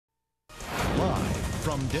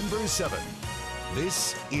From Denver 7,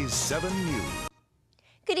 this is 7 News.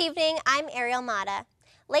 Good evening, I'm Ariel.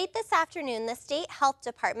 Late this afternoon, the State Health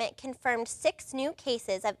Department confirmed 6 new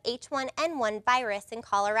cases of H1N1 virus in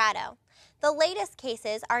Colorado. The latest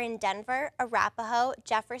cases are in Denver, Arapahoe,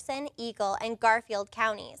 Jefferson, Eagle, and Garfield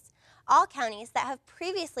counties, all counties that have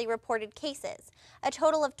previously reported cases. A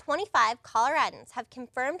total of 25 Coloradans have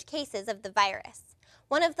confirmed cases of the virus.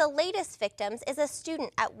 One of the latest victims is a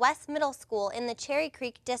student at West Middle School in the Cherry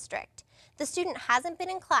Creek district. The student hasn't been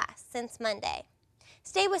in class since Monday.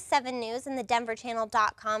 Stay with 7 News and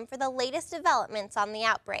thedenverchannel.com for the latest developments on the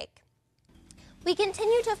outbreak. We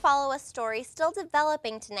continue to follow a story still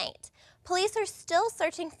developing tonight. Police are still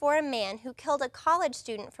searching for a man who killed a college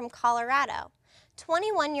student from Colorado.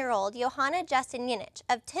 21-year-old Johanna Justin Yinich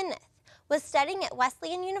of Tinmouth was studying at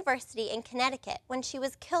Wesleyan University in Connecticut when she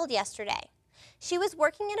was killed yesterday. She was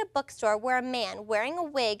working at a bookstore where a man wearing a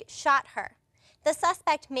wig shot her. The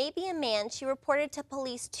suspect may be a man she reported to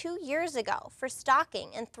police 2 years ago for stalking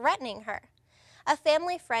and threatening her. A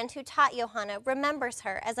family friend who taught Johanna remembers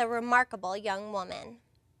her as a remarkable young woman.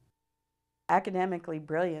 Academically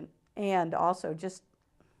brilliant and also just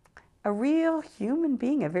a real human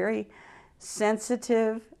being, a very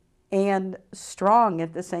sensitive and strong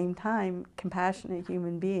at the same time, compassionate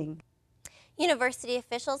human being. University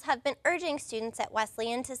officials have been urging students at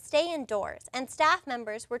Wesleyan to stay indoors, and staff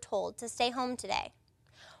members were told to stay home today.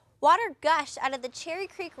 Water gushed out of the Cherry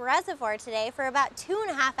Creek Reservoir today for about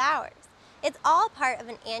 2.5 hours. It's all part of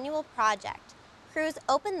an annual project. Crews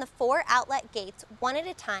open the 4 outlet gates one at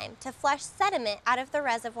a time to flush sediment out of the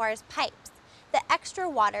reservoir's pipes. The extra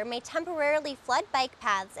water may temporarily flood bike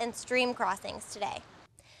paths and stream crossings today.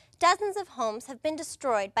 Dozens of homes have been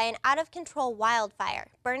destroyed by an out-of-control wildfire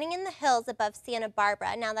burning in the hills above Santa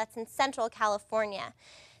Barbara. Now that's in central California.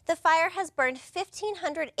 The fire has burned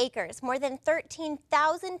 1,500 acres. More than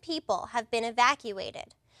 13,000 people have been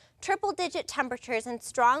evacuated. Triple-digit temperatures and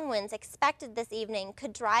strong winds expected this evening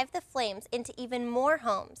could drive the flames into even more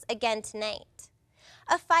homes again tonight.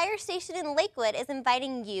 A fire station in Lakewood is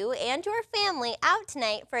inviting you and your family out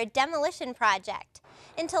tonight for a demolition project.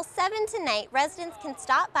 Until 7 tonight, residents can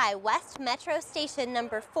stop by West Metro Station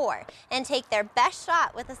number 4 and take their best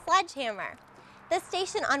shot with a sledgehammer. The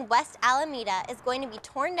station on West Alameda is going to be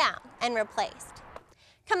torn down and replaced.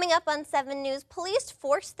 Coming up on 7 News, police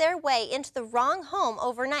forced their way into the wrong home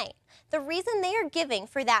overnight. The reason they are giving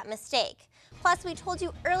for that mistake. Plus, we told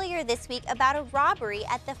you earlier this week about a robbery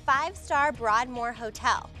at the 5-star Broadmoor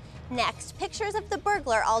Hotel. Next, pictures of the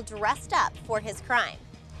burglar all dressed up for his crime.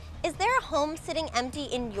 Is there a home sitting empty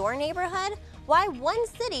in your neighborhood? Why One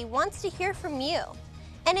City wants to hear from you.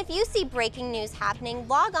 And if you see breaking news happening,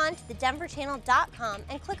 log on to thedenverchannel.com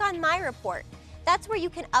and click on My Report. That's where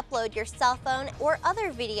you can upload your cell phone or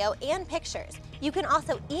other video and pictures. You can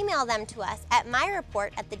also email them to us at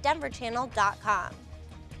myreport@thedenverchannel.com.